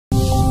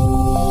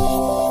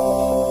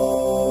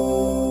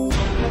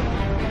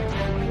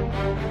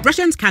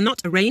Russians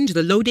cannot arrange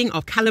the loading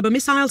of Caliber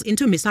missiles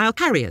into missile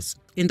carriers.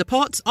 In the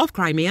ports of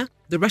Crimea,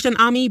 the Russian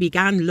army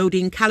began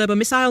loading Caliber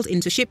missiles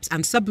into ships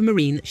and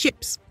submarine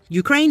ships.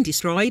 Ukraine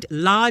destroyed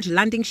large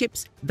landing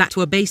ships that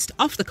were based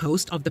off the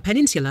coast of the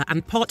peninsula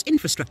and port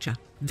infrastructure.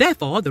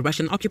 Therefore, the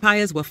Russian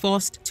occupiers were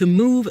forced to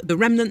move the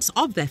remnants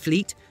of their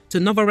fleet to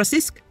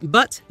Novorossiysk,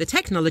 but the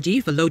technology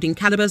for loading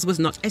calibers was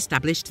not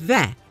established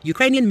there.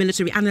 Ukrainian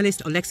military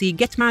analyst Olexiy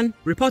Getman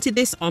reported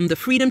this on the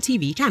Freedom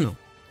TV channel.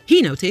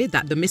 He noted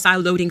that the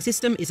missile loading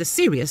system is a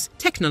serious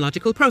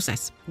technological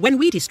process. When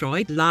we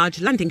destroyed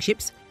large landing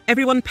ships,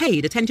 everyone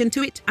paid attention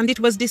to it and it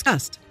was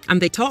discussed.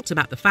 And they talked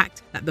about the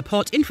fact that the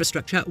port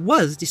infrastructure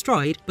was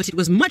destroyed, but it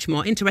was much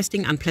more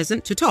interesting and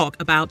pleasant to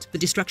talk about the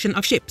destruction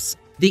of ships.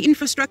 The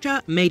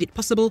infrastructure made it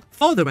possible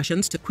for the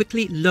Russians to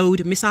quickly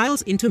load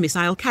missiles into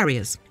missile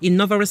carriers. In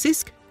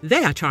Novorossiysk,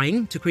 they are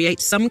trying to create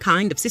some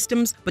kind of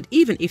systems, but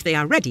even if they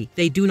are ready,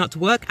 they do not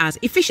work as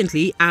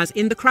efficiently as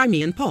in the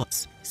Crimean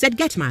ports, said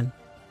Getman.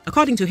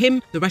 According to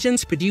him, the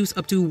Russians produce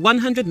up to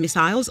 100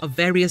 missiles of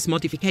various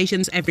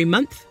modifications every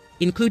month,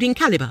 including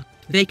Caliber.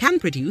 They can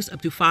produce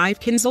up to 5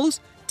 Kinzels,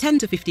 10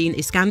 to 15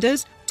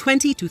 Iskanders,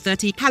 20 to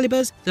 30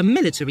 calibers, the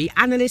military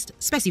analyst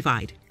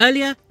specified.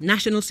 Earlier,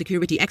 national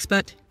security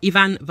expert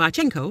Ivan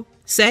Varchenko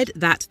said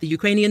that the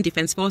Ukrainian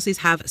defense forces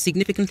have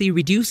significantly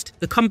reduced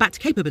the combat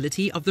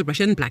capability of the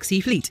Russian Black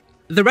Sea Fleet.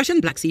 The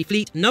Russian Black Sea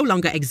Fleet no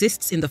longer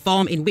exists in the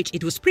form in which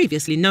it was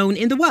previously known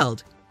in the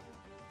world.